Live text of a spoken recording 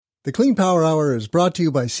The Clean Power Hour is brought to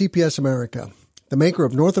you by CPS America, the maker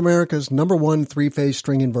of North America's #1 three-phase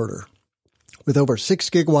string inverter, with over 6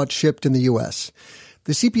 gigawatts shipped in the U.S.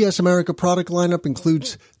 The CPS America product lineup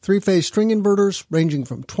includes three-phase string inverters ranging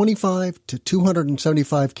from 25 to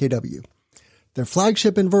 275 kW. Their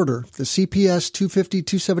flagship inverter, the CPS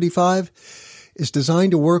 250-275, is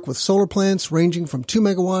designed to work with solar plants ranging from 2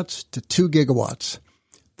 megawatts to 2 gigawatts.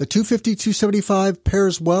 The 250-275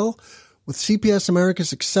 pairs well with CPS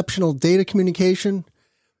America's exceptional data communication,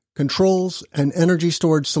 controls, and energy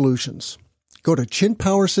storage solutions. Go to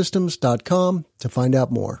chintpowersystems.com to find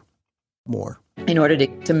out more. In order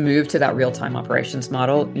to move to that real-time operations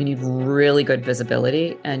model, you need really good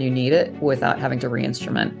visibility, and you need it without having to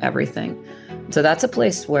re-instrument everything. So that's a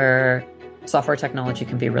place where software technology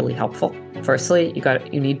can be really helpful. Firstly,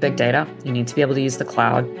 you need big data. You need to be able to use the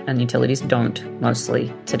cloud, and utilities don't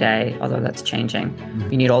mostly today, although that's changing.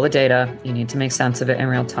 You need all the data. You need to make sense of it in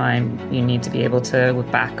real time. You need to be able to look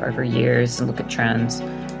back over years and look at trends.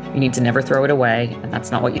 You need to never throw it away, and that's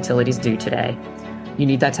not what utilities do today. You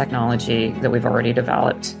need that technology that we've already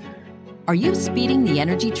developed. Are you speeding the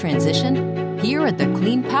energy transition? Here at the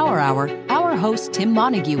Clean Power Hour, our hosts Tim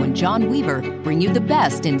Montague and John Weaver bring you the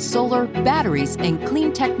best in solar, batteries, and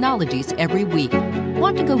clean technologies every week.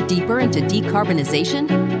 Want to go deeper into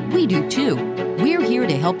decarbonization? We do too. We're here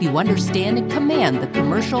to help you understand and command the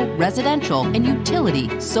commercial, residential, and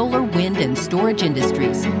utility solar, wind, and storage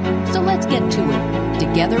industries. So let's get to it.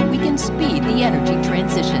 Together we can speed the energy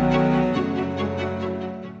transition.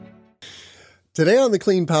 Today on the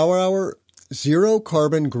Clean Power Hour, zero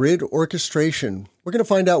carbon grid orchestration. We're going to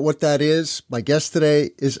find out what that is. My guest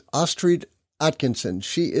today is Astrid Atkinson.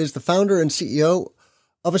 She is the founder and CEO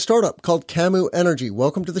of a startup called Camu Energy.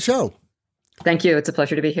 Welcome to the show. Thank you. It's a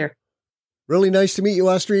pleasure to be here. Really nice to meet you,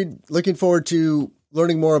 Astrid. Looking forward to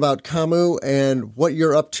learning more about Camu and what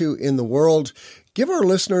you're up to in the world. Give our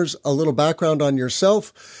listeners a little background on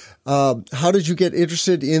yourself. How did you get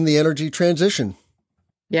interested in the energy transition?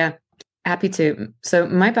 Yeah. Happy to. So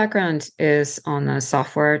my background is on the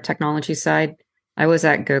software technology side. I was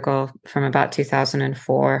at Google from about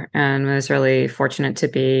 2004 and was really fortunate to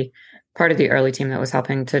be part of the early team that was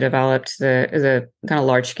helping to develop the kind of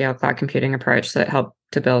large-scale cloud computing approach that helped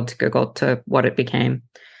to build Google to what it became.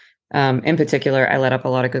 In particular, I led up a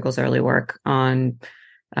lot of Google's early work on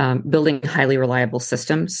building highly reliable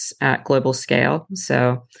systems at global scale.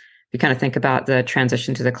 So you kind of think about the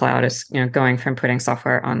transition to the cloud as, going from putting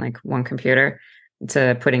software on like one computer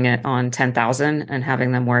to putting it on 10,000 and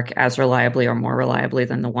having them work as reliably or more reliably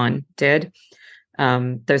than the one did.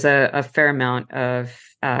 There's a fair amount of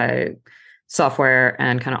software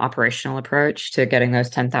and kind of operational approach to getting those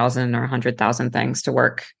 10,000 or 100,000 things to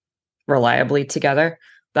work reliably together.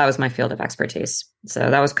 That was my field of expertise. So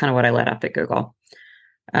that was kind of what I led up at Google.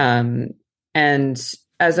 And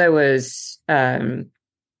as I was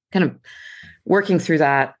kind of working through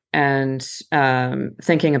that and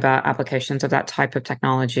thinking about applications of that type of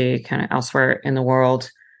technology kind of elsewhere in the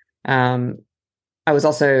world, I was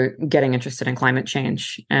also getting interested in climate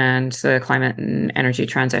change and the climate and energy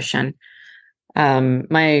transition.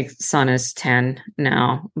 My son is 10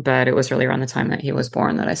 now, but it was really around the time that he was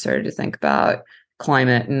born that I started to think about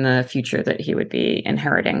climate and the future that he would be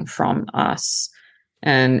inheriting from us.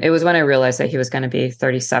 And it was when I realized that he was going to be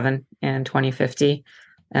 37 in 2050.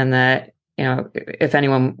 And that, if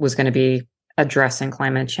anyone was going to be addressing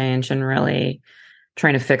climate change and really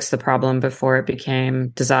trying to fix the problem before it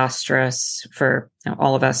became disastrous for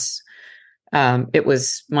all of us, it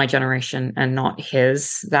was my generation and not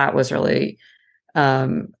his. That was really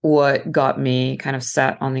what got me kind of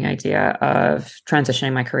set on the idea of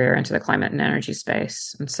transitioning my career into the climate and energy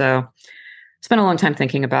space. And so I spent a long time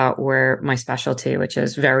thinking about where my specialty, which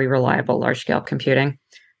is very reliable large-scale computing,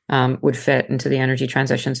 would fit into the energy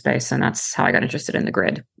transition space. And that's how I got interested in the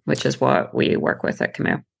grid, which is what we work with at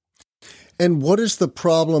Camu. And what is the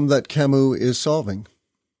problem that Camu is solving?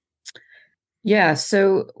 Yeah,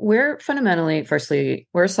 so we're fundamentally, firstly,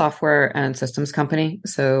 we're a software and systems company.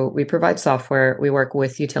 So we provide software, we work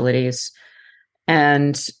with utilities.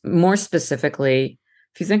 And more specifically,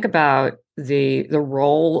 if you think about the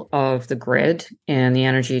role of the grid in the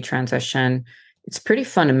energy transition, it's a pretty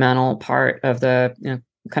fundamental part of the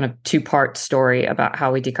kind of two-part story about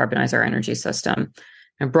how we decarbonize our energy system.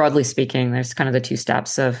 And broadly speaking, there's kind of the two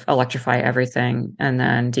steps of electrify everything and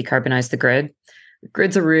then decarbonize the grid. The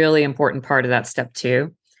grid's a really important part of that step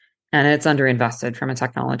too. And it's underinvested from a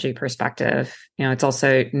technology perspective. It's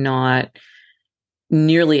also not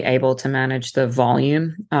nearly able to manage the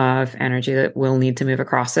volume of energy that we'll need to move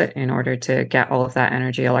across it in order to get all of that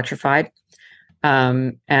energy electrified.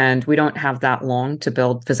 And we don't have that long to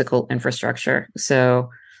build physical infrastructure. So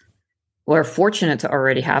we're fortunate to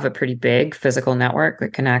already have a pretty big physical network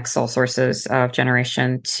that connects all sources of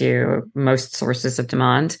generation to most sources of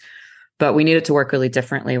demand. But we need it to work really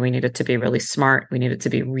differently. We need it to be really smart. We need it to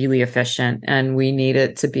be really efficient. And we need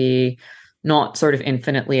it to be not sort of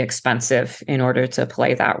infinitely expensive in order to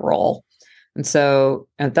play that role. And so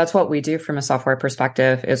that's what we do from a software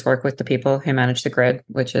perspective, is work with the people who manage the grid,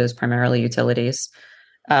 which is primarily utilities,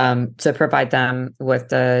 to provide them with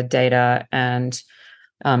the data and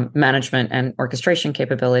management and orchestration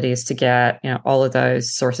capabilities to get all of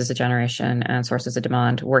those sources of generation and sources of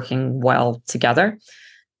demand working well together,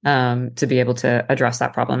 to be able to address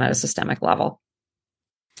that problem at a systemic level.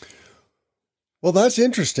 Well, that's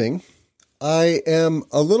interesting. I am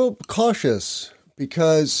a little cautious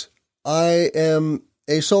because I am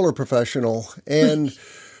a solar professional, and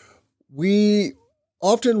we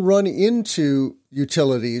often run into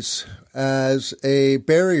utilities as a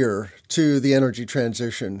barrier to the energy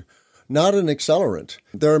transition, not an accelerant.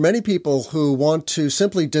 There are many people who want to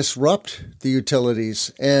simply disrupt the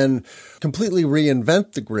utilities and completely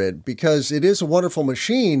reinvent the grid, because it is a wonderful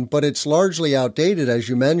machine, but it's largely outdated, as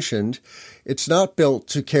you mentioned. It's not built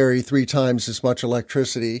to carry 3 times as much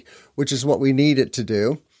electricity, which is what we need it to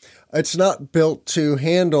do. It's not built to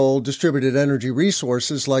handle distributed energy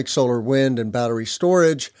resources like solar, wind, and battery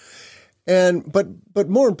storage. But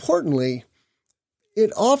more importantly,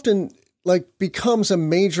 it often becomes a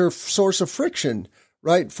major source of friction,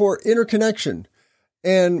 right, for interconnection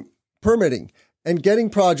and permitting and getting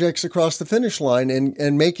projects across the finish line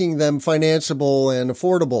and making them financeable and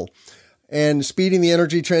affordable and speeding the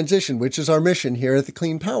energy transition, which is our mission here at the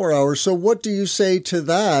Clean Power Hour. So what do you say to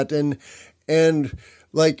that? And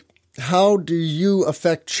how do you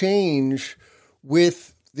affect change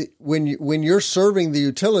with when you're serving the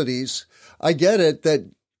utilities? I get it that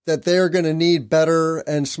they're going to need better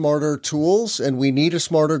and smarter tools, and we need a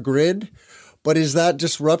smarter grid. But is that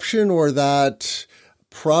disruption or that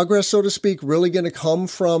progress, so to speak, really going to come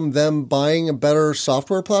from them buying a better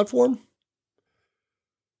software platform?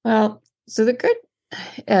 Well, so the grid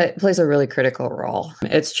plays a really critical role.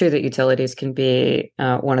 It's true that utilities can be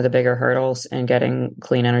one of the bigger hurdles in getting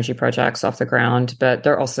clean energy projects off the ground, but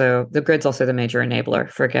the grid's also the major enabler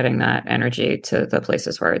for getting that energy to the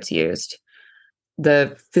places where it's used.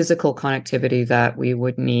 The physical connectivity that we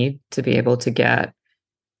would need to be able to get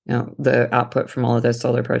the output from all of those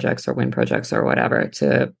solar projects or wind projects or whatever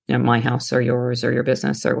to my house or yours or your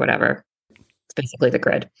business or whatever. It's basically the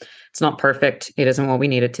grid. It's not perfect. It isn't what we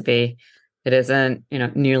need it to be. It isn't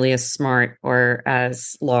nearly as smart or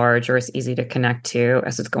as large or as easy to connect to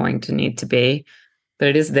as it's going to need to be, but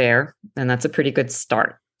it is there, and that's a pretty good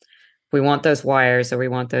start. We want those wires or we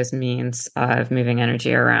want those means of moving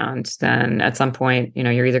energy around, then at some point,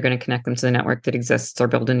 you're either going to connect them to the network that exists or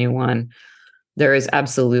build a new one. There is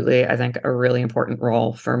absolutely, I think, a really important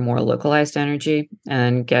role for more localized energy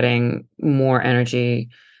and getting more energy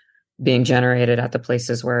being generated at the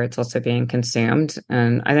places where it's also being consumed.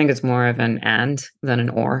 And I think it's more of an and than an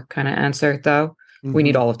or kind of answer, though. Mm-hmm. We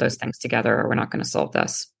need all of those things together or we're not going to solve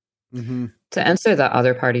this. Mm-hmm. To answer the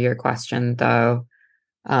other part of your question, though,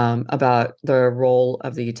 about the role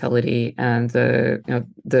of the utility and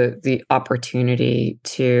the opportunity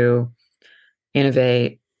to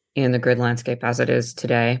innovate in the grid landscape as it is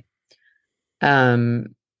today. There's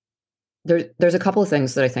a couple of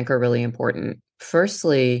things that I think are really important.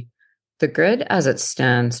 Firstly, the grid as it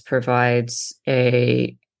stands provides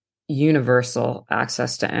a universal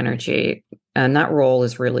access to energy, and that role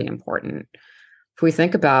is really important. If we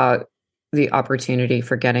think about the opportunity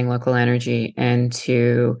for getting local energy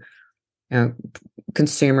into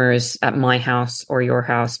consumers at my house or your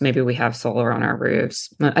house, maybe we have solar on our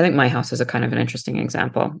roofs. I think my house is a kind of an interesting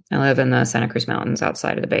example. I live in the Santa Cruz Mountains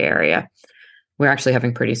outside of the Bay Area. We're actually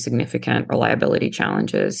having pretty significant reliability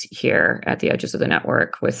challenges here at the edges of the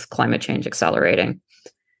network with climate change accelerating.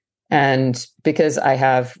 And because I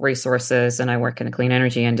have resources and I work in the clean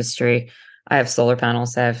energy industry, I have solar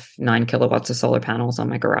panels. I have 9 kilowatts of solar panels on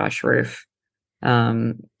my garage roof.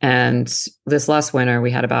 And this last winter, we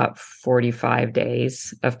had about 45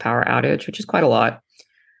 days of power outage, which is quite a lot.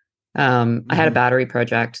 I had a battery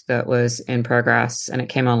project that was in progress, and it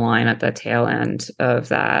came online at the tail end of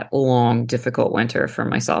that long, difficult winter for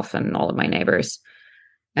myself and all of my neighbors.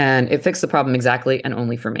 And it fixed the problem exactly and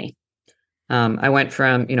only for me. I went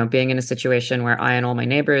from, being in a situation where I and all my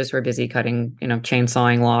neighbors were busy cutting,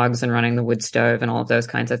 chainsawing logs and running the wood stove and all of those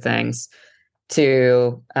kinds of things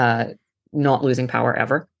to not losing power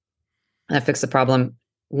ever. That fixed the problem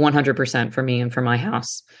 100% for me and for my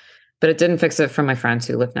house. But it didn't fix it for my friends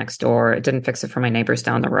who live next door. It didn't fix it for my neighbors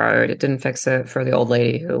down the road. It didn't fix it for the old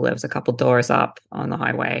lady who lives a couple doors up on the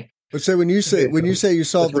highway. But so when you say you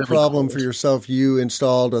solved the problem for yourself, you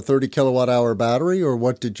installed a 30 kilowatt hour battery, or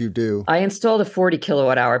what did you do? I installed a 40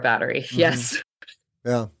 kilowatt hour battery. Mm-hmm. Yes.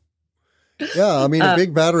 Yeah. Yeah. I mean, a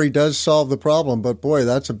big battery does solve the problem, but boy,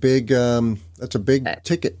 that's a big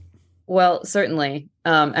ticket. Well, certainly.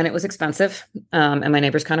 And it was expensive. And my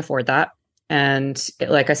neighbors can't afford that. And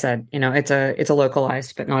like I said, it's a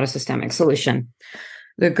localized, but not a systemic solution.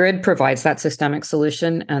 The grid provides that systemic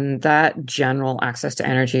solution, and that general access to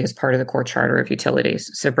energy is part of the core charter of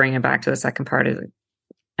utilities. So bringing it back to the second part of the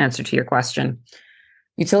answer to your question,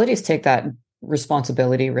 utilities take that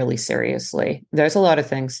responsibility really seriously. There's a lot of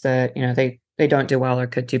things that, they don't do well or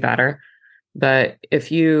could do better. But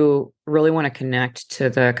if you really want to connect to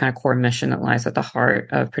the kind of core mission that lies at the heart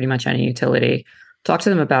of pretty much any utility, talk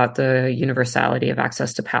to them about the universality of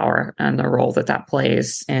access to power and the role that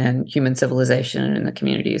plays in human civilization and in the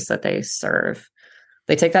communities that they serve.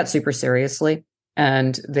 They take that super seriously,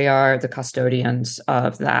 and they are the custodians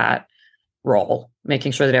of that role,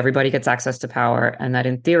 making sure that everybody gets access to power and that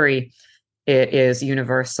in theory, it is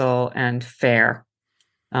universal and fair.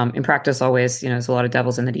 In practice, always, there's a lot of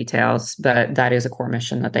devils in the details, but that is a core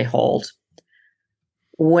mission that they hold.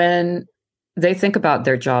 When they think about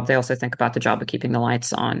their job, they also think about the job of keeping the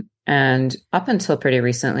lights on. And up until pretty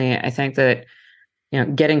recently, I think that,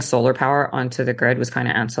 getting solar power onto the grid was kind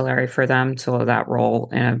of ancillary for them to that role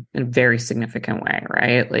in a very significant way,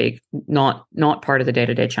 right? Like not part of the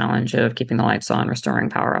day-to-day challenge of keeping the lights on, restoring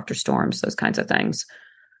power after storms, those kinds of things.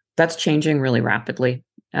 That's changing really rapidly.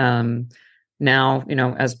 Now,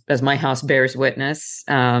 as my house bears witness,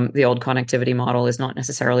 the old connectivity model is not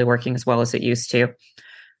necessarily working as well as it used to.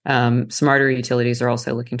 Smarter utilities are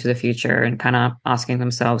also looking to the future and kind of asking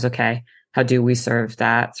themselves, okay, how do we serve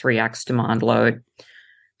that 3x demand load?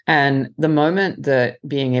 And the moment that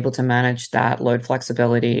being able to manage that load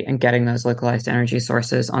flexibility and getting those localized energy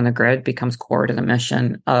sources on the grid becomes core to the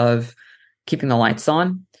mission of keeping the lights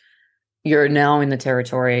on, you're now in the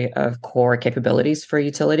territory of core capabilities for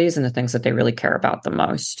utilities and the things that they really care about the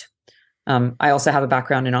most. I also have a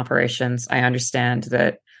background in operations. I understand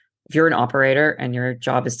that if you're an operator and your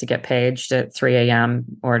job is to get paged at 3 a.m.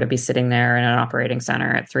 or to be sitting there in an operating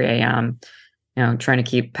center at 3 a.m., trying to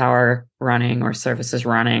keep power running or services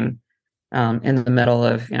running in the middle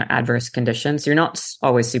of adverse conditions, you're not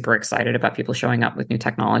always super excited about people showing up with new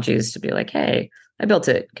technologies to be like, hey, I built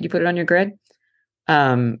it. Could you put it on your grid?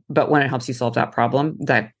 But when it helps you solve that problem,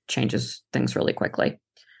 that changes things really quickly.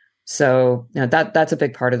 So that's a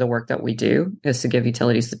big part of the work that we do, is to give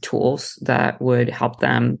utilities the tools that would help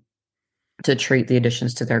them to treat the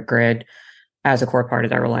additions to their grid as a core part of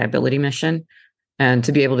their reliability mission, and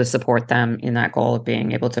to be able to support them in that goal of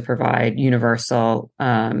being able to provide universal,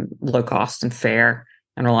 low cost and fair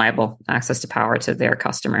and reliable access to power to their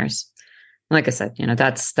customers. And like I said,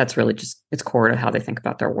 that's really just, it's core to how they think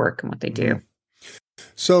about their work and what they do.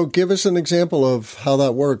 So give us an example of how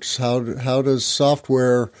that works. How does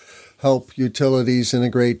software help utilities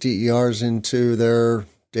integrate DERs into their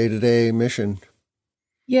day-to-day mission?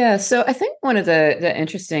 Yeah, so I think one of the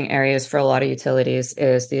interesting areas for a lot of utilities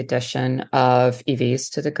is the addition of EVs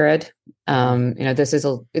to the grid. This is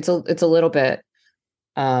it's a little bit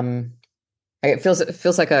it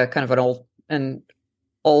feels like a kind of an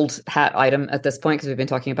old hat item at this point, because we've been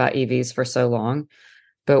talking about EVs for so long.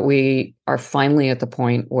 But we are finally at the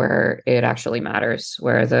point where it actually matters,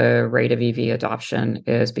 where the rate of EV adoption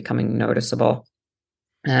is becoming noticeable.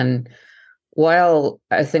 And while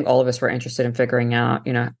I think all of us were interested in figuring out,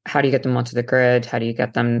 how do you get them onto the grid? How do you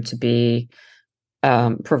get them to be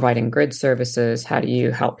providing grid services? How do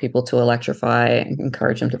you help people to electrify and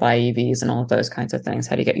encourage them to buy EVs and all of those kinds of things?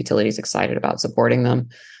 How do you get utilities excited about supporting them?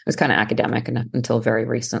 It was kind of academic until very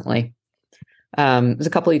recently. There's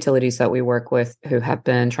a couple of utilities that we work with who have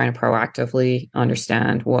been trying to proactively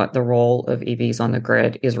understand what the role of EVs on the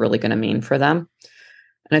grid is really going to mean for them.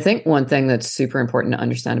 And I think one thing that's super important to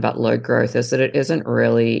understand about load growth is that it isn't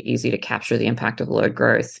really easy to capture the impact of load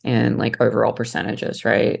growth in like overall percentages,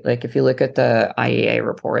 right? Like if you look at the IEA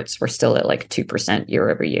reports, we're still at like 2% year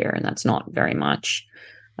over year, and that's not very much.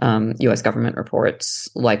 US government reports,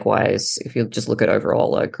 likewise, if you just look at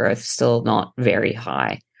overall load growth, still not very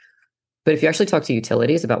high. But if you actually talk to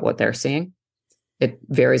utilities about what they're seeing, it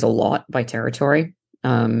varies a lot by territory.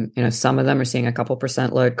 Some of them are seeing a couple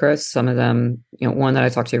percent load growth. Some of them, one that I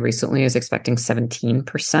talked to recently is expecting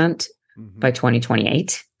 17% by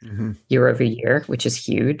 2028 year over year, which is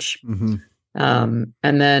huge. And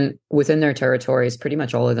then within their territories, pretty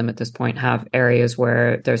much all of them at this point have areas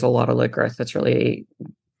where there's a lot of load growth that's really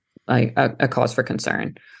like a cause for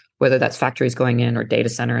concern, whether that's factories going in or data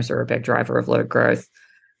centers are a big driver of load growth.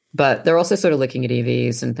 But they're also sort of looking at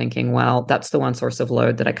EVs and thinking, well, that's the one source of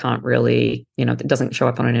load that I can't really, it doesn't show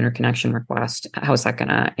up on an interconnection request. How is that going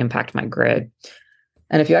to impact my grid?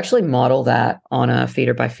 And if you actually model that on a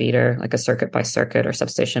feeder by feeder, like a circuit by circuit or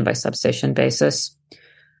substation by substation basis,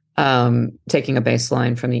 taking a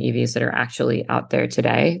baseline from the EVs that are actually out there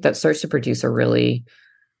today, that starts to produce a really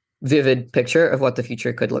vivid picture of what the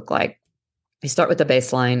future could look like. You start with the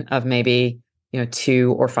baseline of maybe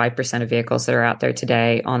 2 or 5% of vehicles that are out there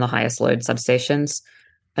today on the highest load substations.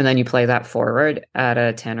 And then you play that forward at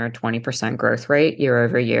a 10 or 20% growth rate year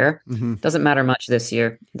over year. Mm-hmm. Doesn't matter much this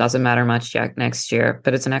year, doesn't matter much next year,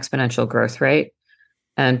 but it's an exponential growth rate.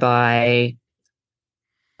 And by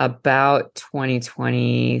about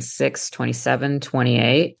 2026, 27,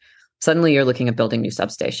 28, suddenly you're looking at building new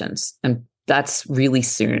substations. And that's really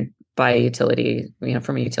soon by a utility,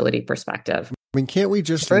 from a utility perspective. I mean, can't we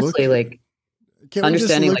just Firstly, Can't we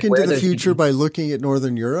just look into the future by looking at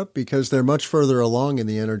Northern Europe? Because they're much further along in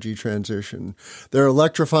the energy transition. They're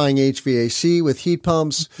electrifying HVAC with heat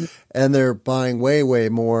pumps, and they're buying way, way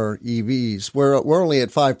more EVs. We're only at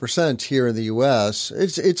 5% here in the U.S.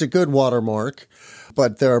 It's a good watermark,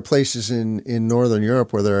 but there are places in Northern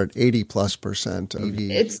Europe where they're at 80+% EVs.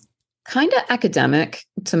 It's kind of academic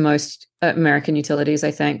to most American utilities,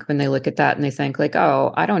 I think, when they look at that and they think like,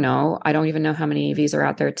 oh, I don't know. I don't even know how many EVs are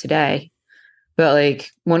out there today. But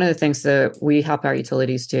one of the things that we help our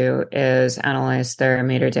utilities do is analyze their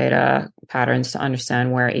meter data patterns to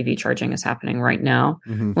understand where EV charging is happening right now.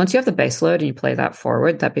 Mm-hmm. Once you have the base load and you play that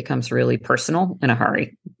forward, that becomes really personal in a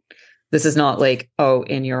hurry. This is not like, oh,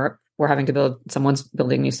 in Europe, someone's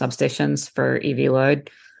building new substations for EV load.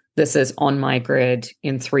 This is on my grid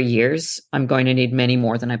in 3 years. I'm going to need many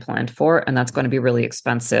more than I planned for, and that's going to be really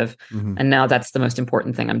expensive. Mm-hmm. And now that's the most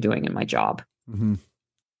important thing I'm doing in my job. Mm-hmm.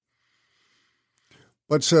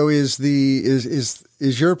 But so is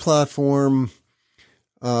your platform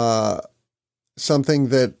something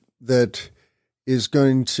that is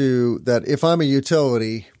going to, that if I'm a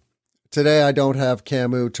utility, today I don't have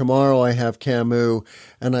CAMU, tomorrow I have CAMU,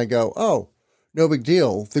 and I go, oh, no big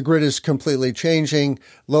deal. The grid is completely changing.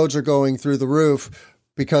 Loads are going through the roof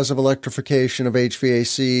because of electrification of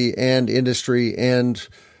HVAC and industry and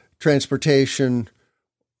transportation.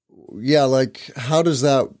 Yeah, how does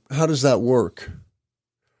that work?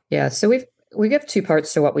 Yeah, so we give two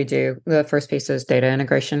parts to what we do. The first piece is data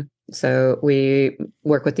integration. So we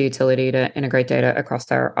work with the utility to integrate data across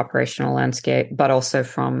their operational landscape, but also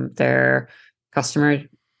from their customer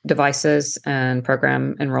devices and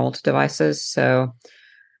program enrolled devices. So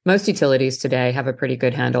most utilities today have a pretty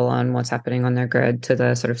good handle on what's happening on their grid to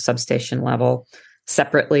the sort of substation level.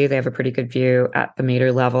 Separately, they have a pretty good view at the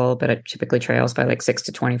meter level, but it typically trails by 6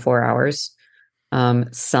 to 24 hours.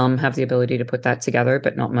 Some have the ability to put that together,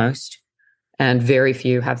 but not most. And very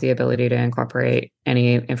few have the ability to incorporate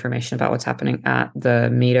any information about what's happening at the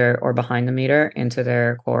meter or behind the meter into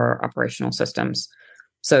their core operational systems.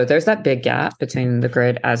 So there's that big gap between the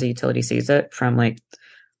grid as a utility sees it from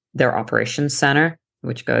their operations center,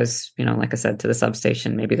 which goes, like I said, to the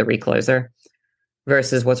substation, maybe the recloser,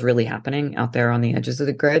 versus what's really happening out there on the edges of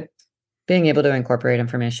the grid. Being able to incorporate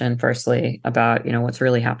information, firstly, about, what's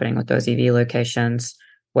really happening with those EV locations,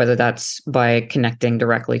 whether that's by connecting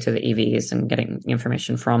directly to the EVs and getting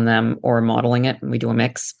information from them or modeling it, and we do a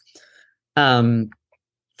mix.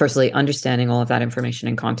 Firstly, understanding all of that information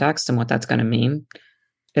in context and what that's going to mean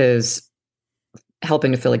is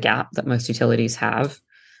helping to fill a gap that most utilities have.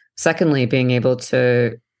 Secondly, being able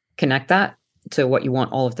to connect that to what you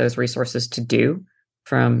want all of those resources to do,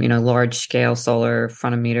 from large scale solar,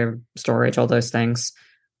 front of meter storage, all those things,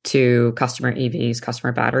 to customer EVs,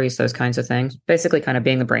 customer batteries, those kinds of things. Basically, kind of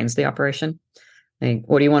being the brains of the operation.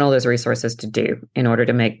 What do you want all those resources to do in order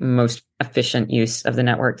to make most efficient use of the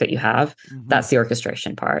network that you have? Mm-hmm. That's the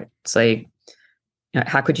orchestration part. It's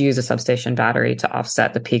how could you use a substation battery to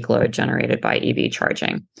offset the peak load generated by EV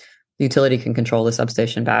charging? The utility can control the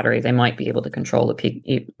substation battery. They might be able to control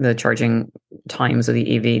the charging times of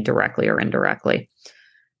the EV directly or indirectly.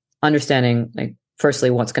 Understanding, firstly,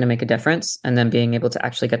 what's going to make a difference, and then being able to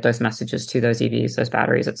actually get those messages to those EVs, those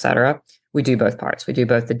batteries, et cetera. We do both parts. We do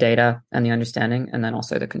both the data and the understanding, and then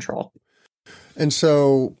also the control. And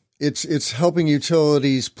so it's helping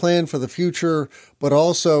utilities plan for the future, but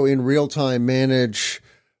also in real time manage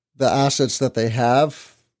the assets that they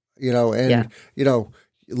have,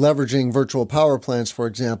 leveraging virtual power plants, for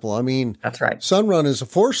example. I mean, that's right. Sunrun is a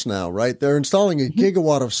force now, right? They're installing a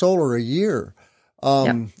gigawatt of solar a year.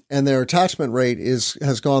 And their attachment rate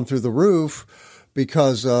has gone through the roof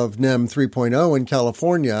because of NEM 3.0 in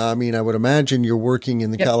California. I mean, I would imagine you're working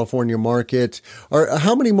in the California market.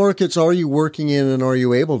 How many markets are you working in, and are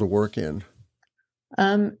you able to work in?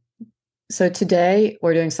 So today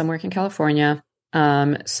we're doing some work in California,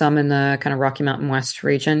 some in the kind of Rocky Mountain West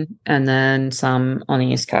region, and then some on the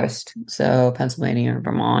East Coast. So Pennsylvania and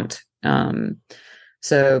Vermont.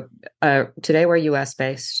 Today we're US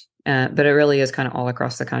based, but it really is kind of all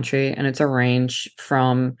across the country. And it's a range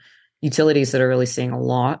from utilities that are really seeing a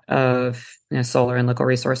lot of solar and local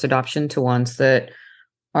resource adoption to ones that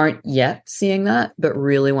aren't yet seeing that, but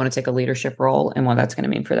really want to take a leadership role in what that's going to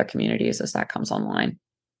mean for their communities as that comes online.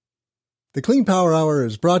 The Clean Power Hour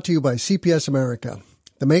is brought to you by CPS America,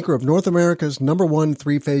 the maker of North America's #1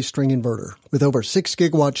 three-phase string inverter, with over 6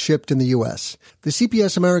 gigawatts shipped in the U.S. The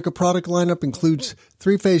CPS America product lineup includes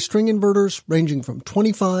three-phase string inverters ranging from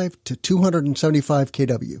 25 to 275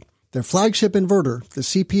 kW. Their flagship inverter, the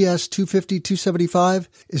CPS 250-275,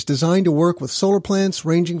 is designed to work with solar plants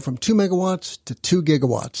ranging from 2 megawatts to 2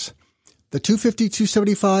 gigawatts. The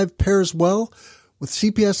 250-275 pairs well with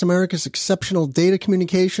CPS America's exceptional data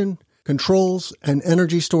communication, controls, and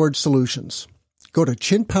energy storage solutions. Go to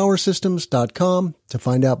chintpowersystems.com to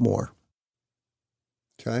find out more.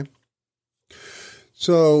 Okay.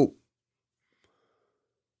 So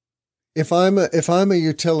if I'm a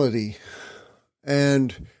utility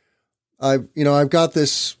and I've got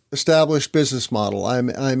this established business model,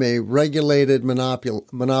 I'm a regulated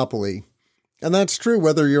monopoly, and that's true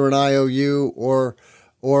whether you're an IOU or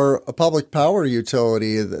a public power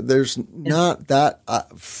utility. There's not that.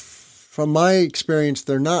 From my experience,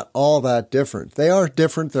 they're not all that different. They are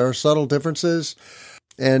different. There are subtle differences,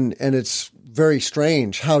 and it's very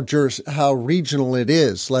strange how regional it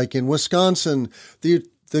is. Like in Wisconsin, the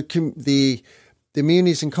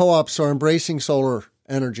munis and co-ops are embracing solar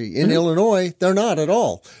energy. In Illinois, they're not at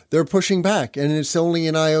all. They're pushing back, and it's only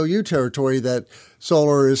in IOU territory that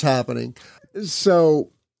solar is happening.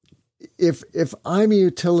 So if I'm a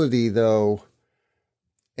utility, though,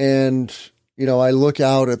 and I look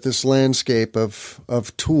out at this landscape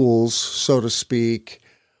of tools, so to speak,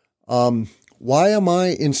 why am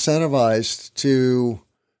I incentivized to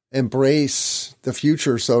embrace the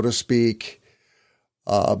future, so to speak?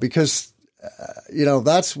 Because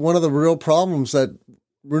that's one of the real problems that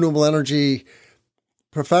renewable energy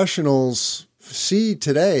professionals see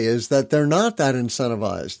today, is that they're not that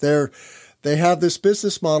incentivized. They have this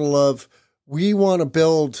business model of, we want to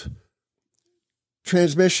build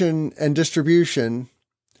transmission and distribution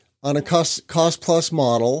on a cost plus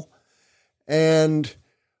model, and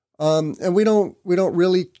we don't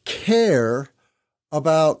really care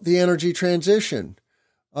about the energy transition.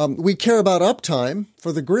 We care about uptime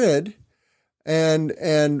for the grid. And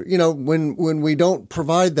when we don't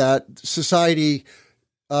provide that, society,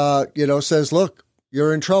 says, look,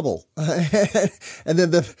 you're in trouble. and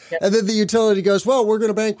then the utility goes, well, we're going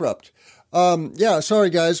to bankrupt.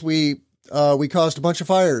 Sorry guys, we caused a bunch of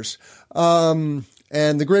fires, and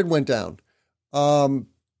the grid went down.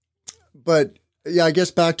 But I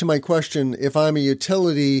guess back to my question, if I'm a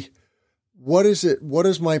utility, what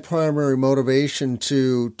is my primary motivation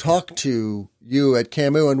to talk to you at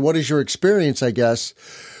CAMU, and what is your experience, I guess?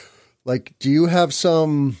 Like, do you have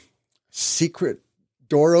some secret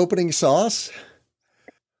door opening sauce?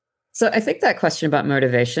 So I think that question about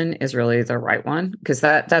motivation is really the right one, because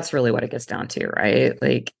that's really what it gets down to, right?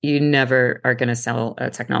 Like, you never are going to sell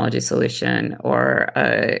a technology solution or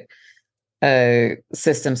a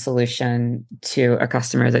system solution to a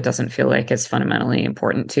customer that doesn't feel like it's fundamentally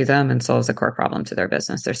important to them and solves a core problem to their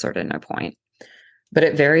business. There's sort of no point. But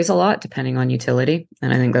it varies a lot depending on utility.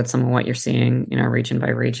 And I think that's some of what you're seeing, region by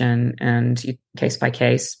region and case by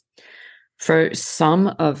case. For some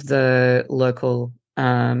of the local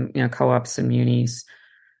co-ops and munis,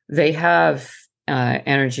 they have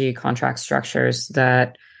energy contract structures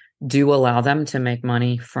that do allow them to make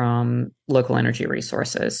money from local energy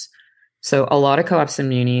resources. So a lot of co-ops and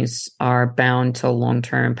munis are bound to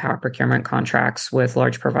long-term power procurement contracts with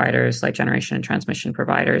large providers like generation and transmission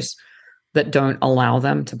providers that don't allow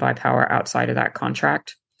them to buy power outside of that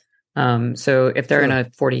contract. So if they're in a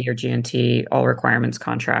 40-year G&T all requirements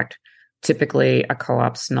contract, typically a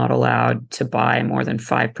co-op's not allowed to buy more than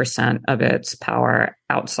 5% of its power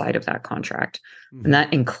outside of that contract. Mm-hmm. And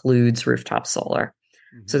that includes rooftop solar.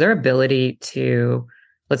 Mm-hmm. So their ability to,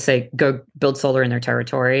 let's say, go build solar in their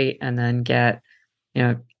territory and then get,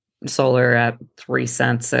 solar at 3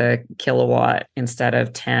 cents a kilowatt instead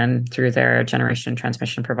of 10 through their generation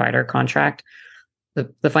transmission provider contract.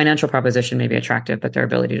 The financial proposition may be attractive, but their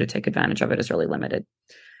ability to take advantage of it is really limited.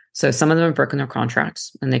 So some of them have broken their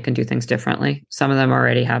contracts and they can do things differently. Some of them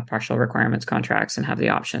already have partial requirements contracts and have the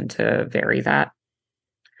option to vary that.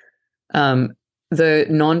 The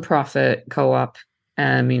nonprofit co-op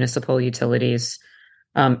and municipal utilities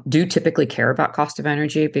do typically care about cost of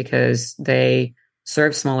energy because they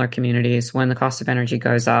serve smaller communities. When the cost of energy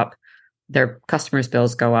goes up, their customers'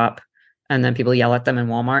 bills go up, and then people yell at them in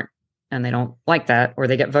Walmart, and they don't like that, or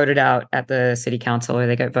they get voted out at the city council, or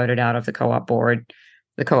they get voted out of the co-op board.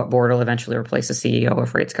 The co-op board will eventually replace the CEO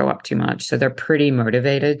if rates go up too much. So they're pretty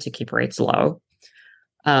motivated to keep rates low.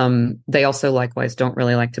 They also likewise don't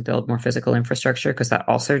really like to build more physical infrastructure because that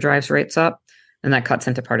also drives rates up, and that cuts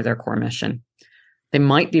into part of their core mission. They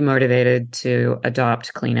might be motivated to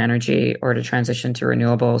adopt clean energy or to transition to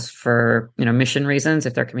renewables for, mission reasons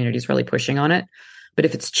if their community is really pushing on it. But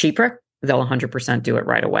if it's cheaper, they'll 100% do it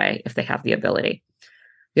right away if they have the ability.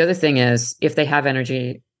 The other thing is if they have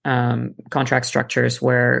energy contract structures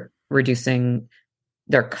where reducing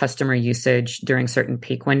their customer usage during certain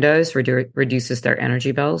peak windows reduces their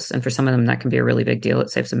energy bills. And for some of them, that can be a really big deal. It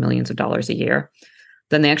saves them millions of dollars a year.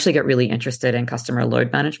 Then they actually get really interested in customer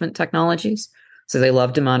load management technologies. So they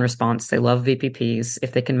love demand response. They love VPPs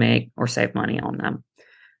if they can make or save money on them.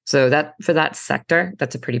 So that for that sector,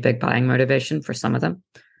 that's a pretty big buying motivation for some of them.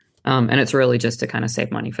 And it's really just to kind of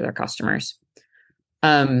save money for their customers.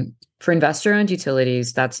 For investor-owned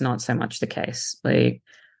utilities, that's not so much the case. Like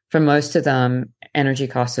for most of them, energy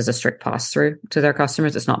cost is a strict pass-through to their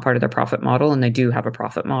customers. It's not part of their profit model, and they do have a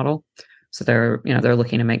profit model. So they're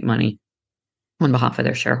looking to make money on behalf of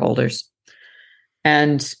their shareholders.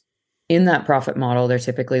 And in that profit model, they're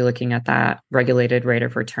typically looking at that regulated rate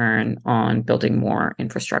of return on building more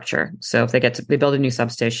infrastructure. So if they build a new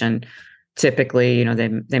substation, typically,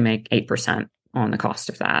 they make 8% on the cost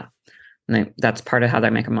of that. And that's part of how they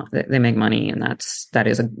make money, and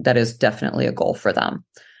that is definitely a goal for them.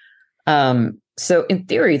 So in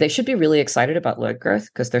theory, they should be really excited about load growth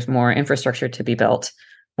because there's more infrastructure to be built,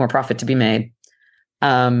 more profit to be made.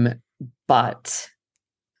 But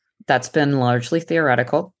that's been largely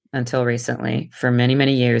theoretical until recently. For many,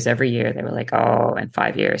 many years, every year, they were like, oh, in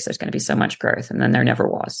 5 years, there's going to be so much growth. And then there never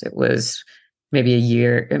was. It was maybe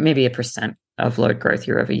a percent of load growth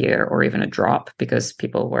year over year, or even a drop because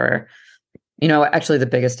people were, actually the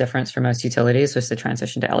biggest difference for most utilities was the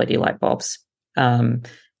transition to LED light bulbs.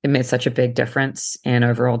 It made such a big difference in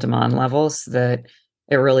overall demand levels that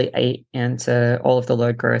it really ate into all of the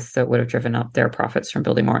load growth that would have driven up their profits from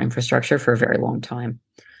building more infrastructure for a very long time.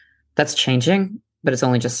 That's changing, but it's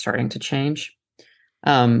only just starting to change.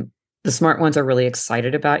 The smart ones are really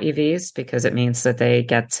excited about EVs because it means that they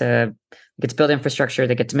get to build infrastructure,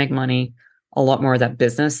 they get to make money. A lot more of that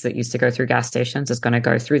business that used to go through gas stations is going to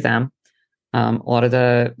go through them. A lot of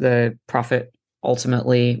the profit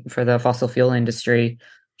ultimately for the fossil fuel industry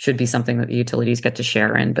should be something that the utilities get to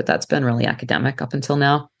share in, but that's been really academic up until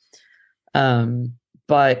now.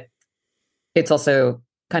 But it's also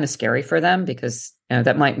kind of scary for them because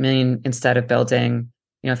that might mean instead of building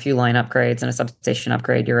a few line upgrades and a substation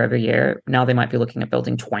upgrade year over year, now they might be looking at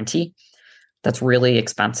building 20. That's really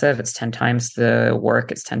expensive. It's 10 times the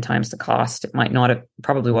work. It's 10 times the cost.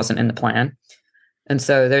 Probably wasn't in the plan. And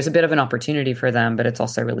so there's a bit of an opportunity for them, but it's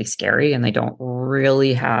also really scary. And they don't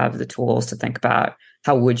really have the tools to think about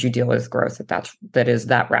how would you deal with growth that is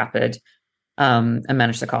that rapid and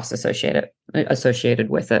manage the costs associated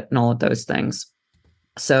with it and all of those things.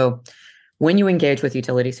 So when you engage with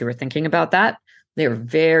utilities who are thinking about that, they're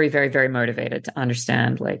very, very, very motivated to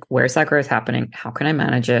understand, like, where's that growth happening? How can I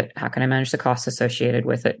manage it? How can I manage the costs associated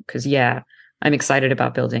with it? Because, I'm excited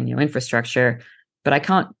about building new infrastructure, but I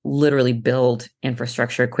can't literally build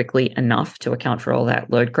infrastructure quickly enough to account for all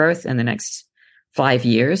that load growth in the next 5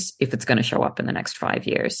 years if it's going to show up in the next 5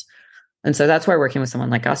 years. And so that's why working with someone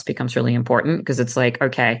like us becomes really important, because it's like,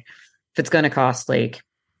 okay, if it's going to cost $1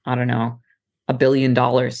 billion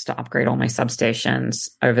to upgrade all my substations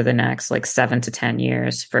over the next 7 to 10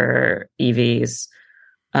 years for EVs,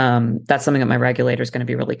 that's something that my regulator is going to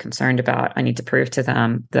be really concerned about. I need to prove to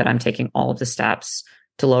them that I'm taking all of the steps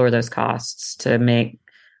to lower those costs, to make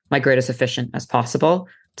my grid as efficient as possible.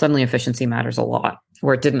 Suddenly efficiency matters a lot,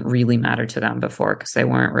 where it didn't really matter to them before because they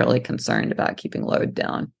weren't really concerned about keeping load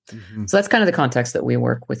down. Mm-hmm. So that's kind of the context that we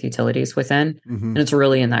work with utilities within. Mm-hmm. And it's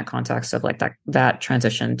really in that context of that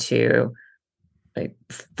transition to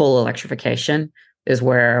full electrification is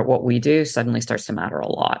where what we do suddenly starts to matter a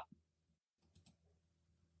lot.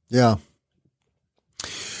 Yeah.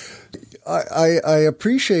 I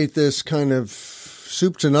appreciate this kind of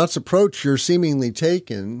soup to nuts approach you're seemingly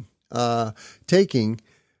taking.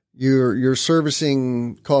 You're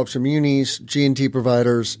servicing co-ops and munis, G&T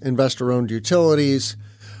providers, investor-owned utilities.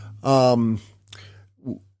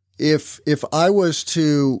 If I was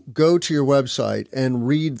to go to your website and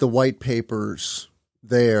read the white papers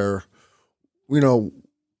there,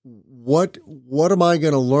 what am I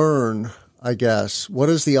going to learn, I guess? What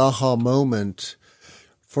is the aha moment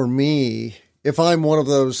for me if I'm one of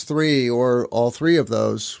those three or all three of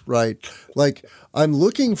those, right? Like, I'm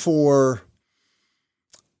looking for,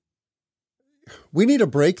 we need a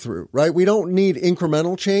breakthrough, right? We don't need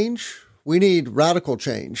incremental change. We need radical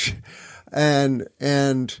change. And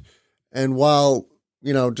while,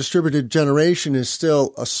 distributed generation is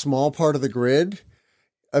still a small part of the grid,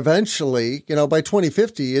 eventually, by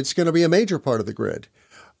 2050, it's going to be a major part of the grid.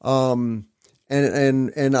 And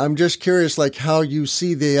I'm just curious, like, how you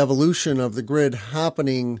see the evolution of the grid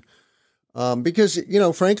happening, because,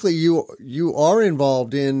 frankly, you are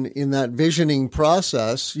involved in that visioning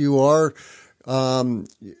process. You are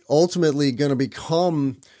ultimately going to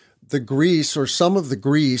become the grease or some of the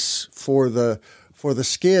grease for the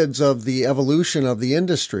skids of the evolution of the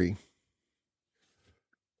industry.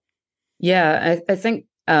 Yeah, I think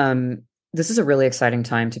this is a really exciting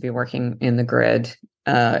time to be working in the grid.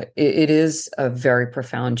 It is a very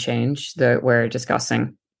profound change that we're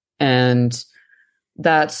discussing, and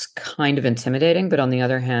that's kind of intimidating. But on the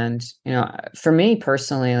other hand, for me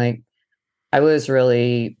personally, like, I was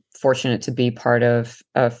really fortunate to be part of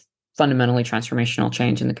a fundamentally transformational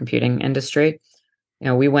change in the computing industry.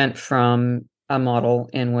 We went from a model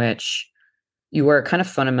in which you were kind of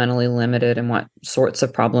fundamentally limited in what sorts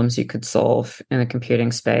of problems you could solve in the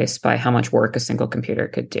computing space by how much work a single computer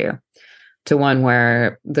could do, to one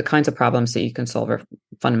where the kinds of problems that you can solve are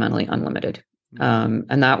fundamentally unlimited.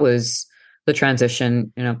 And that was the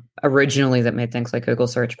transition, originally that made things like Google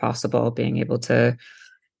search possible, being able to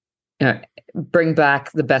bring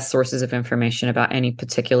back the best sources of information about any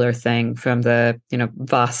particular thing from the,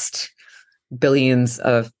 vast billions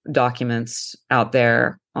of documents out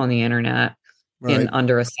there on the internet in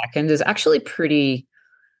under a second is actually pretty,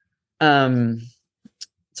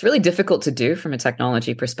 it's really difficult to do from a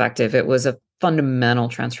technology perspective. It was a fundamental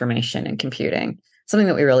transformation in computing, something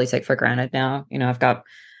that we really take for granted now.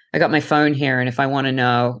 I got my phone here, and if I want to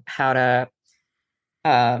know how to,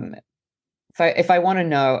 if I want to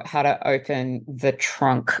know how to open the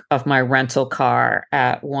trunk of my rental car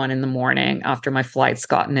at 1 a.m. after my flight's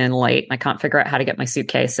gotten in late, and I can't figure out how to get my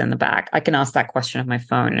suitcase in the back, I can ask that question of my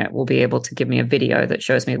phone, and it will be able to give me a video that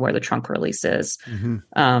shows me where the trunk release is in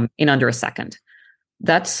under a second.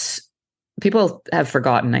 People have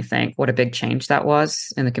forgotten, I think, what a big change that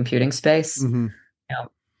was in the computing space.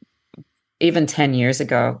 Even 10 years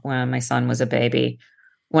ago, when my son was a baby,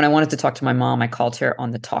 when I wanted to talk to my mom, I called her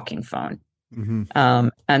on the talking phone.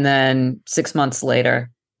 And then 6 months later,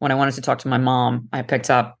 when I wanted to talk to my mom, I picked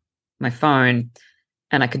up my phone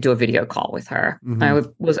and I could do a video call with her. I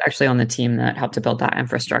was actually on the team that helped to build that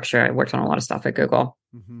infrastructure. I worked on a lot of stuff at Google.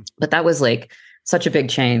 But that was like such a big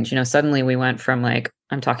change. Suddenly we went from like,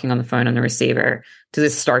 I'm talking on the phone on the receiver, to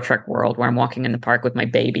this Star Trek world where I'm walking in the park with my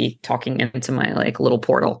baby, talking into my like little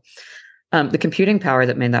portal. The computing power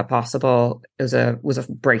that made that possible was a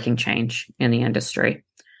breaking change in the industry.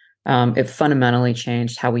 It fundamentally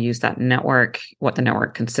changed how we use that network, what the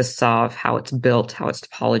network consists of, how it's built, how its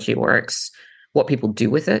topology works, what people do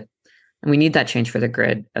with it. And we need that change for the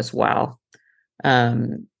grid as well.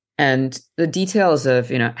 And the details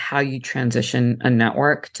of, how you transition a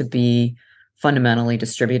network to be fundamentally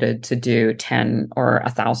distributed to do 10 or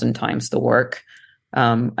 1,000 times the work,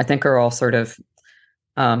 I think are all sort of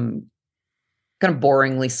kind of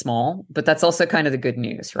boringly small, but that's also kind of the good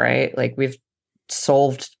news, right? Like, we've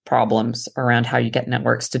solved problems around how you get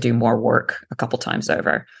networks to do more work a couple times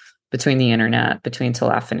over, between the internet, between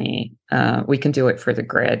telephony. We can do it for the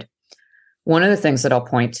grid. One of the things that I'll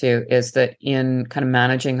point to is that in kind of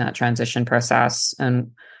managing that transition process,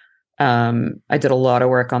 and I did a lot of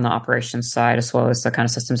work on the operations side as well as the kind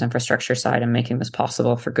of systems infrastructure side and making this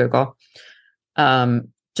possible for Google.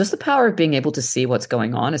 Just the power of being able to see what's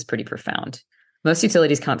going on is pretty profound. Most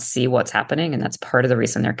utilities can't see what's happening, and that's part of the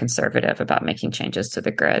reason they're conservative about making changes to the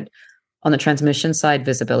grid. On the transmission side,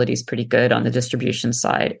 visibility is pretty good. On the distribution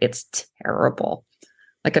side, it's terrible.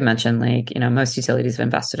 Like I mentioned, most utilities have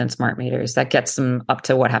invested in smart meters. That gets them up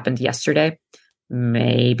to what happened yesterday,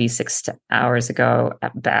 maybe 6 hours ago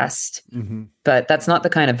at best. But that's not the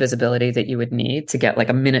kind of visibility that you would need to get like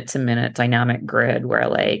a minute-to-minute dynamic grid where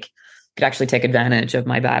could actually take advantage of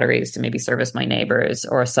my batteries to maybe service my neighbors,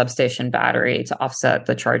 or a substation battery to offset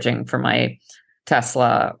the charging for my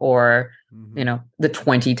Tesla, or, the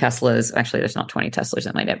 20 Teslas. Actually, there's not 20 Teslas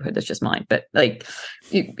in my neighborhood. That's just mine. But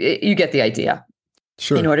you get the idea.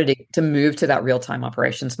 Sure. In order to move to that real-time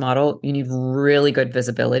operations model, you need really good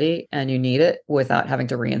visibility, and you need it without having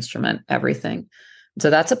to re-instrument everything. So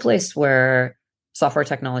that's a place where software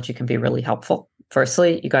technology can be really helpful.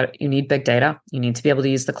 Firstly, you need big data. You need to be able to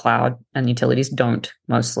use the cloud, and utilities don't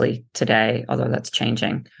mostly today, although that's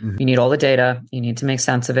changing. Mm-hmm. You need all the data. You need to make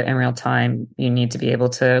sense of it in real time. You need to be able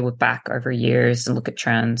to look back over years and look at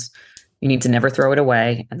trends. You need to never throw it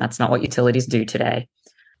away, and that's not what utilities do today.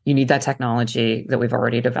 You need that technology that we've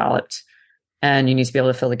already developed, and you need to be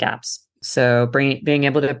able to fill the gaps. So being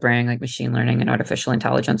able to bring like machine learning and artificial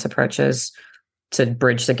intelligence approaches to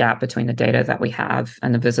bridge the gap between the data that we have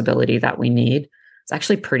and the visibility that we need, it's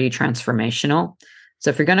actually pretty transformational. So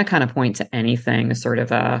if you're going to kind of point to anything as sort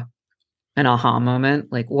of an aha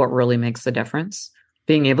moment, like what really makes the difference,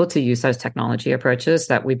 being able to use those technology approaches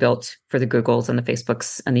that we built for the Googles and the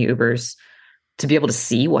Facebooks and the Ubers to be able to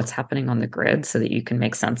see what's happening on the grid so that you can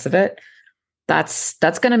make sense of it, that's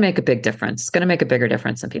going to make a big difference. It's going to make a bigger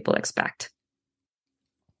difference than people expect.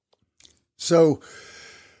 So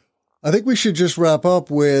I think we should just wrap up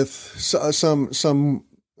with some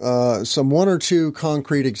one or two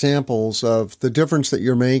concrete examples of the difference that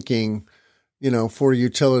you're making, for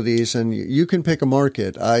utilities, and you can pick a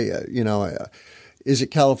market. Is it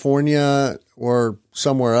California or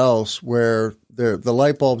somewhere else where the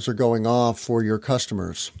light bulbs are going off for your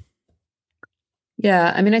customers?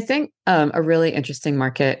 Yeah, I mean, I think a really interesting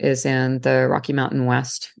market is in the Rocky Mountain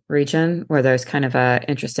West region, where there's kind of an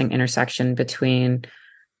interesting intersection between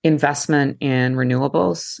investment in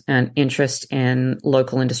renewables and interest in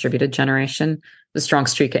local and distributed generation, the strong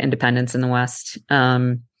streak of independence in the West,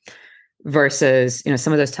 versus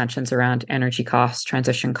some of those tensions around energy cost,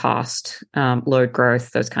 transition cost, load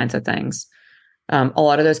growth, those kinds of things. A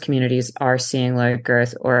lot of those communities are seeing load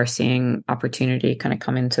growth or are seeing opportunity kind of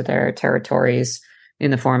come into their territories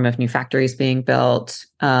in the form of new factories being built,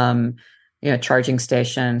 charging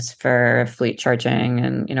stations for fleet charging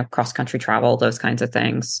and, cross-country travel, those kinds of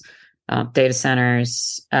things, data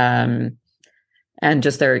centers, and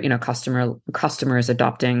just their, customers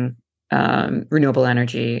adopting renewable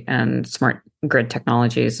energy and smart grid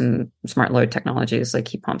technologies and smart load technologies like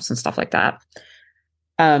heat pumps and stuff like that.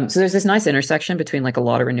 So there's this nice intersection between like a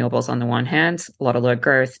lot of renewables on the one hand, a lot of load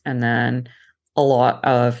growth, and then a lot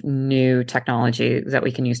of new technology that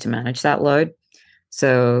we can use to manage that load.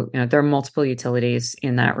 So, there are multiple utilities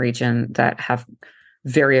in that region that have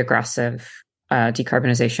very aggressive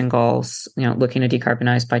decarbonization goals, looking to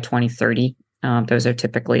decarbonize by 2030. Those are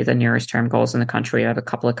typically the nearest term goals in the country. I have a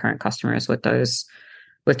couple of current customers with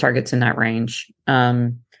targets in that range.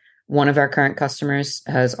 One of our current customers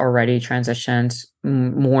has already transitioned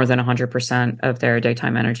more than 100% of their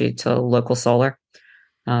daytime energy to local solar,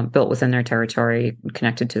 built within their territory,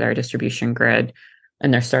 connected to their distribution grid.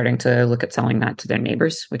 And they're starting to look at selling that to their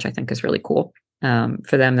neighbors, which I think is really cool.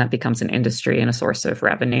 For them, that becomes an industry and a source of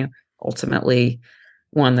revenue, ultimately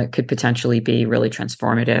one that could potentially be really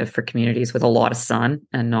transformative for communities with a lot of sun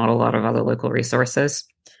and not a lot of other local resources.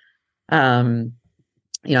 On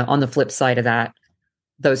the flip side of that,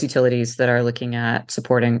 those utilities that are looking at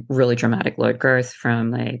supporting really dramatic load growth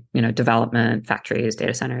from development, factories,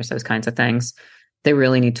 data centers, those kinds of things, they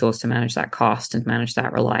really need tools to manage that cost and manage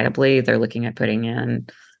that reliably. They're looking at putting in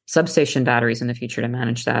substation batteries in the future to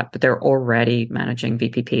manage that, but they're already managing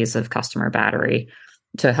VPPs of customer battery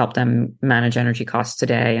to help them manage energy costs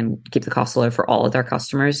today and keep the cost low for all of their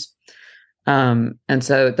customers. And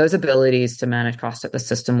so those abilities to manage cost at the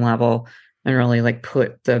system level and really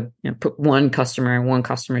put one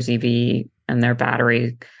customer's EV and their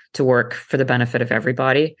battery to work for the benefit of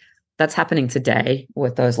everybody. That's happening today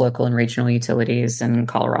with those local and regional utilities in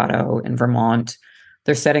Colorado and Vermont.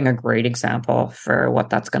 They're setting a great example for what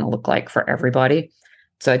that's going to look like for everybody.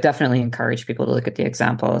 So I definitely encourage people to look at the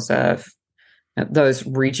examples of those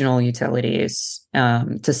regional utilities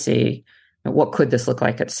to see what could this look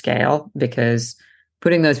like at scale, because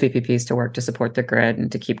putting those VPPs to work to support the grid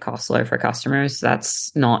and to keep costs low for customers,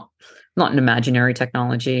 that's not an imaginary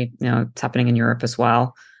technology. It's happening in Europe as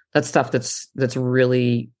well. That's stuff that's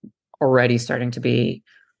really already starting to be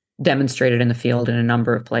demonstrated in the field in a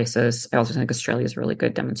number of places. I also think Australia is a really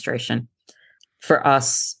good demonstration. For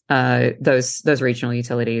us, those regional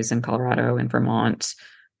utilities in Colorado and Vermont,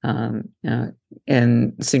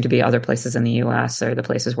 and soon to be other places in the US are the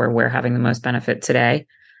places where we're having the most benefit today.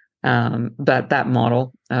 But that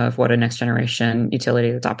model of what a next generation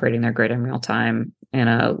utility that's operating their grid in real time in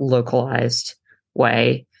a localized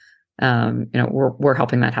way, we're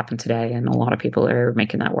helping that happen today, and a lot of people are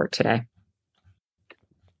making that work today.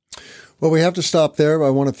 Well, we have to stop there. I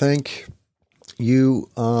want to thank you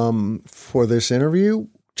for this interview.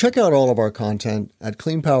 Check out all of our content at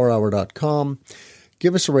cleanpowerhour.com.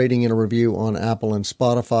 Give us a rating and a review on Apple and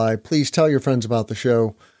Spotify. Please tell your friends about the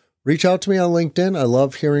show. Reach out to me on LinkedIn. I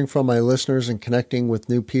love hearing from my listeners and connecting with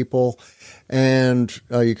new people. And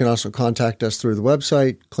you can also contact us through the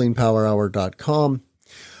website, cleanpowerhour.com.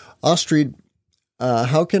 Astrid,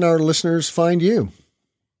 how can our listeners find you?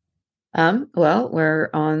 Well, we're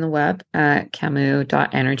on the web at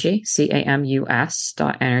camus.energy,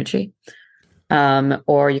 camus.energy.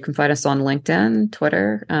 Or you can find us on LinkedIn,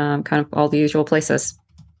 Twitter, kind of all the usual places.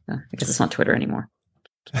 I guess it's not Twitter anymore.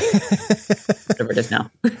 Whatever it is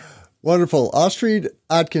now. Wonderful. Astrid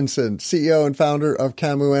Atkinson, CEO and founder of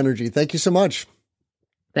Camus Energy. Thank you so much.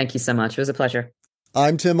 Thank you so much. It was a pleasure.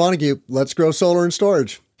 I'm Tim Montague. Let's grow solar and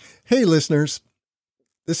storage. Hey, listeners.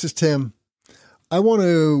 This is Tim. I want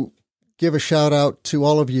to give a shout out to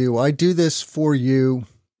all of you. I do this for you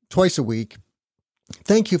twice a week.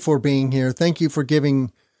 Thank you for being here. Thank you for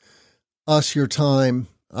giving us your time.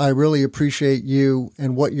 I really appreciate you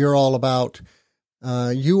and what you're all about.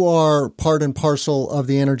 You are part and parcel of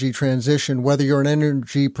the energy transition, whether you're an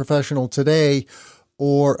energy professional today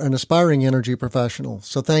or an aspiring energy professional.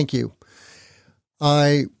 So thank you.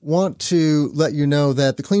 I want to let you know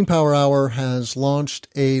that the Clean Power Hour has launched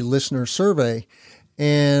a listener survey,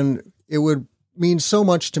 and it would mean so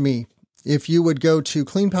much to me if you would go to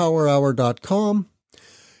cleanpowerhour.com,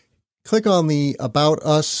 click on the About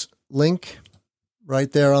Us link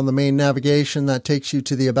right there on the main navigation. That takes you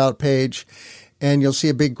to the About page, and you'll see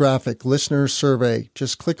a big graphic, Listener Survey.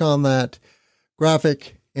 Just click on that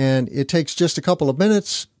graphic, and it takes just a couple of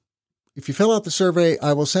minutes. If you fill out the survey,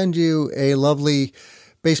 I will send you a lovely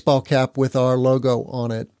baseball cap with our logo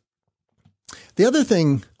on it. The other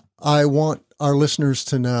thing I want our listeners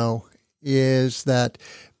to know is that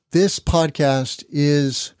this podcast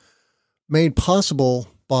is made possible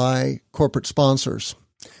by corporate sponsors.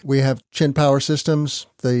 We have Chin Power Systems,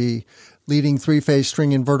 the leading three-phase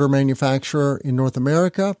string inverter manufacturer in North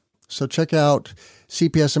America. So check out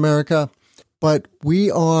CPS America. But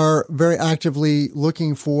we are very actively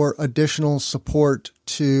looking for additional support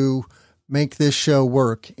to make this show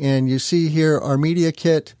work. And you see here our media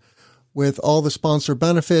kit with all the sponsor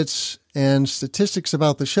benefits and statistics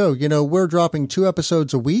about the show. You know, we're dropping 2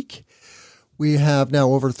 episodes a week. We have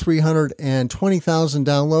now over 320,000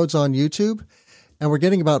 downloads on YouTube, and we're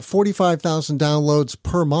getting about 45,000 downloads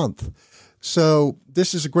per month. So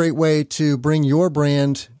this is a great way to bring your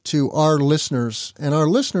brand to our listeners, and our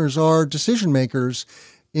listeners are decision makers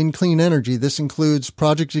in clean energy. This includes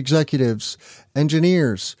project executives,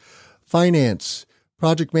 engineers, finance,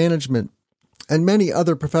 project management, and many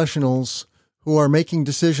other professionals who are making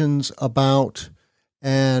decisions about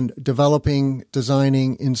and developing,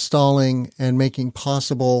 designing, installing, and making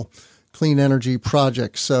possible clean energy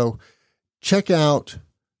projects. So check out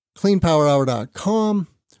cleanpowerhour.com,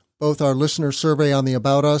 both our listener survey on the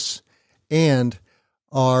About Us and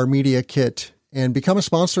our media kit, and become a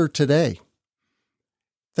sponsor today.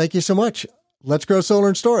 Thank you so much. Let's grow solar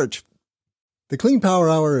and storage. The Clean Power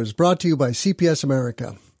Hour is brought to you by CPS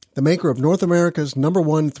America, the maker of North America's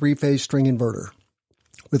 #1 three-phase string inverter,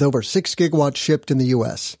 with over 6 gigawatts shipped in the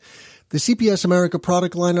U.S. The CPS America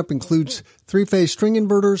product lineup includes three-phase string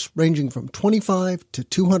inverters ranging from 25 to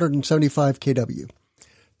 275 kW.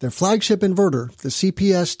 Their flagship inverter, the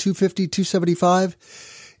CPS 250-275,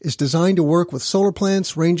 is designed to work with solar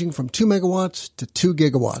plants ranging from 2 megawatts to 2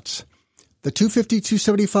 gigawatts. The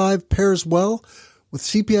 250-275 pairs well with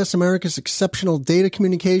CPS America's exceptional data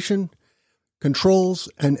communication, controls,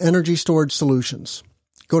 and energy storage solutions.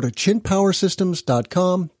 Go to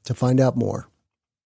chinpowersystems.com to find out more.